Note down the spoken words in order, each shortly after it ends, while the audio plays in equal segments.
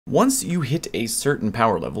Once you hit a certain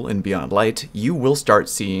power level in Beyond Light, you will start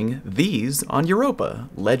seeing these on Europa,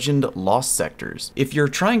 Legend Lost Sectors. If you're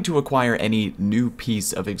trying to acquire any new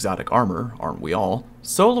piece of exotic armor, aren't we all,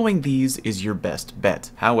 soloing these is your best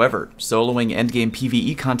bet. However, soloing endgame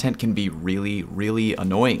PvE content can be really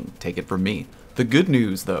annoying, take it from me. The good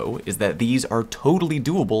news, though, is that these are totally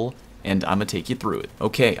doable, and I'm gonna take you through it.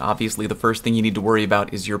 Okay, obviously the first thing you need to worry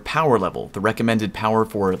about is your power level. The recommended power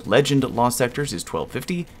for Legend Lost Sectors is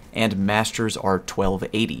 1250, and Masters are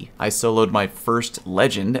 1280. I soloed my first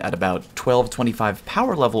Legend at about 1225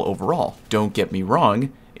 power level overall. Don't get me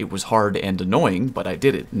wrong, it was hard and annoying, but I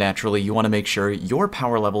did it. Naturally, you want to make sure your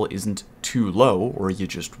power level isn't too low, or you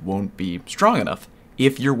just won't be strong enough.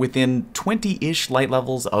 If you're within 20-ish light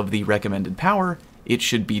levels of the recommended power, it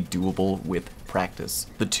should be doable with practice.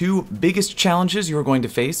 The two biggest challenges you're going to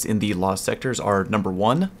face in the Lost Sectors are number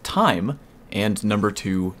 1, time, and number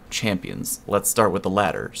 2, champions. Let's start with the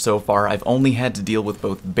latter. So far, I've only had to deal with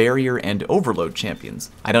both barrier and overload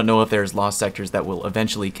champions. I don't know if there's Lost Sectors that will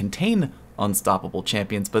eventually contain unstoppable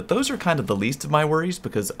champions, but those are kind of the least of my worries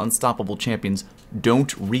because unstoppable champions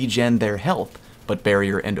don't regen their health, but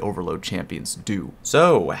barrier and overload champions do.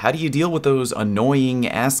 So, how do you deal with those annoying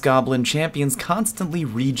ass goblin champions constantly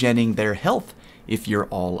regenning their health if you're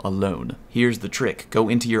all alone? Here's the trick. Go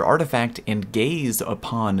into your artifact and gaze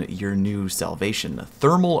upon your new salvation,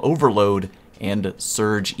 Thermal Overload and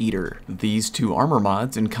Surge Eater. These two armor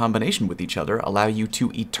mods in combination with each other allow you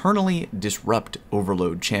to eternally disrupt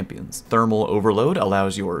overload champions. Thermal Overload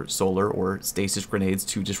allows your solar or stasis grenades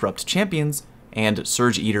to disrupt champions, and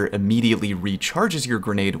Surge Eater immediately recharges your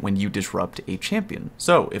grenade when you disrupt a champion.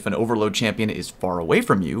 So, if an overload champion is far away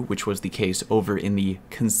from you, which was the case over in the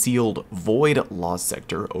Concealed Void Lost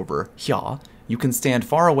Sector over here, you can stand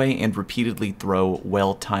far away and repeatedly throw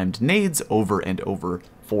well-timed nades over and over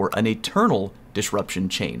for an eternal disruption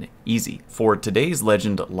chain. Easy. For today's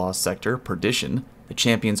Legend Lost Sector, Perdition, the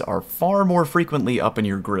champions are far more frequently up in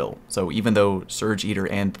your grill, so even though Surge Eater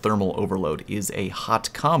and Thermal Overload is a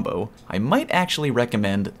hot combo, I might actually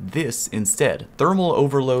recommend this instead. Thermal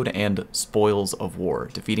Overload and Spoils of War.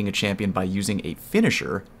 Defeating a champion by using a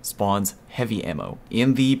finisher spawns heavy ammo.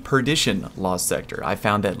 In the Perdition Lost Sector, I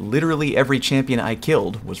found that literally every champion I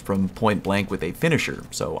killed was from point blank with a finisher,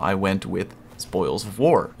 so I went with Spoils of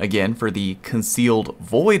War. Again, for the Concealed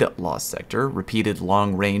Void Lost Sector, repeated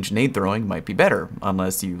long-range nade throwing might be better,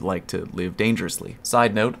 unless you like to live dangerously.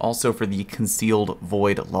 Side note, also for the Concealed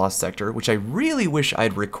Void Lost Sector, which I really wish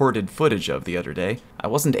I'd recorded footage of the other day, I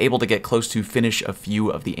wasn't able to get close to finish a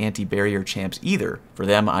few of the anti-barrier champs either. For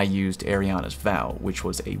them, I used Ariana's Vow, which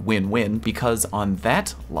was a win-win, because on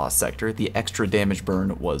that Lost Sector, the extra damage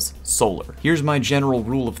burn was solar. Here's my general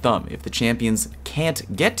rule of thumb. If the champions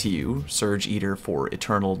can't get to you, Surge Eater for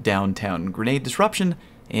eternal downtown grenade disruption,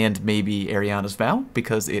 and maybe Ariana's Vow,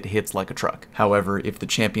 because it hits like a truck. However, if the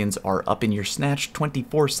champions are up in your snatch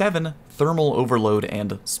 24/7, Thermal Overload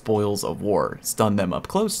and Spoils of War. Stun them up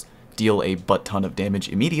close, deal a butt-ton of damage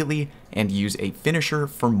immediately, and use a finisher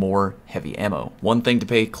for more heavy ammo. One thing to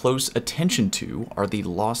pay close attention to are the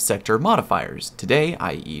Lost Sector modifiers. Today,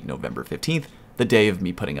 i.e. November 15th, the day of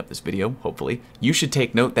me putting up this video, hopefully, you should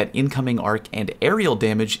take note that incoming arc and aerial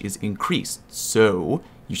damage is increased, so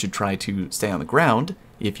you should try to stay on the ground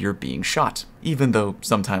if you're being shot, even though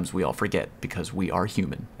sometimes we all forget because we are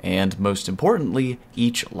human. And most importantly,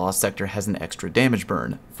 each Lost Sector has an extra damage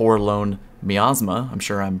burn. Forlorn Miasma, I'm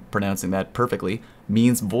sure I'm pronouncing that perfectly,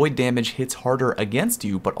 means void damage hits harder against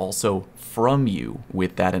you, but also from you.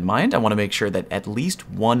 With that in mind, I want to make sure that at least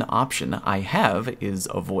one option I have is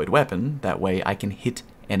a void weapon, that way I can hit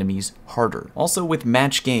enemies harder. Also with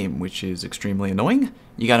match game, which is extremely annoying,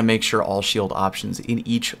 you gotta make sure all shield options in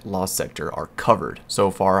each Lost Sector are covered. So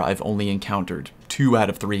far, I've only encountered 2 out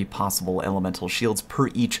of 3 possible elemental shields per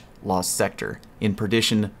each Lost Sector. In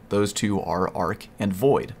Perdition, those 2 are Arc and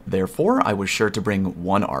Void. Therefore, I was sure to bring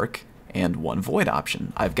 1 Arc and 1 Void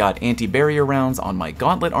option. I've got anti-barrier rounds on my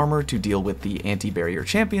Gauntlet armor to deal with the anti-barrier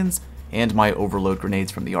champions, and my Overload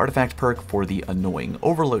grenades from the Artifact perk for the annoying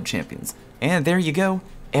Overload champions. And there you go.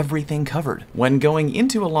 Everything covered. When going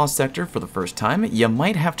into a Lost Sector for the first time, you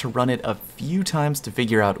might have to run it a few times to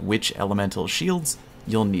figure out which elemental shields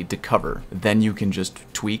you'll need to cover. Then you can just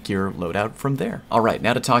tweak your loadout from there. Alright,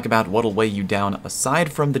 now to talk about what'll weigh you down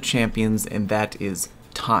aside from the champions, and that is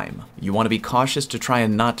time. You want to be cautious to try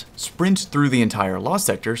and not sprint through the entire Lost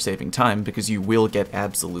Sector, saving time, because you will get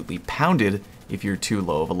absolutely pounded if you're too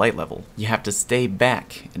low of a light level. You have to stay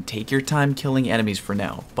back and take your time killing enemies for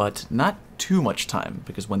now, but not too much time,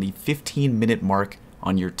 because when the 15-minute mark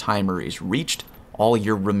on your timer is reached, all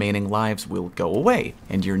your remaining lives will go away,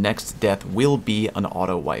 and your next death will be an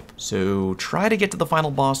auto wipe. So try to get to the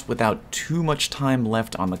final boss without too much time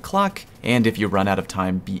left on the clock, and if you run out of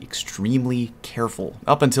time, be extremely careful.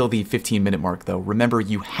 Up until the 15-minute mark though, remember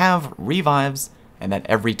you have revives, and that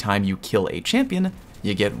every time you kill a champion,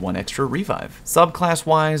 you get 1 extra revive. Subclass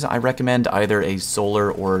wise, I recommend either a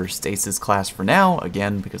solar or stasis class for now,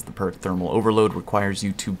 again because the perk Thermal Overload requires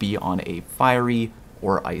you to be on a fiery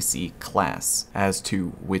or icy class. As to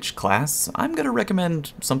which class, I'm gonna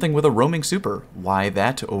recommend something with a roaming super. Why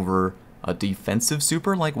that over a defensive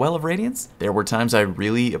super like Well of Radiance? There were times I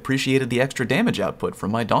really appreciated the extra damage output from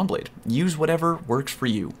my Dawnblade. Use whatever works for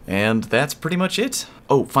you. And that's pretty much it.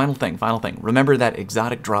 Oh, final thing. Remember that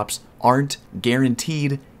exotic drops aren't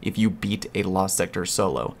guaranteed if you beat a Lost Sector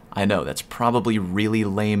solo. I know, that's probably really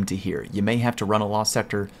lame to hear. You may have to run a Lost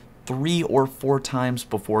Sector 3 or 4 times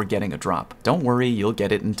before getting a drop. Don't worry, you'll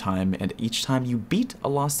get it in time, and each time you beat a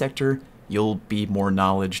Lost Sector, you'll be more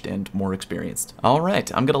knowledged and more experienced.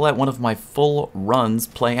 Alright, I'm gonna let one of my full runs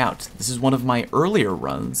play out. This is one of my earlier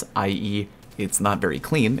runs, i.e. it's not very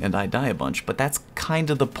clean and I die a bunch, but that's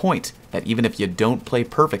kind of the point, that even if you don't play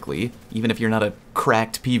perfectly, even if you're not a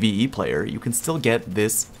cracked PvE player, you can still get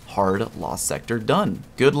this hard Lost Sector done.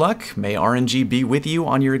 Good luck, may RNG be with you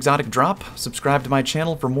on your exotic drop, subscribe to my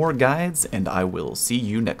channel for more guides, and I will see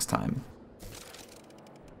you next time.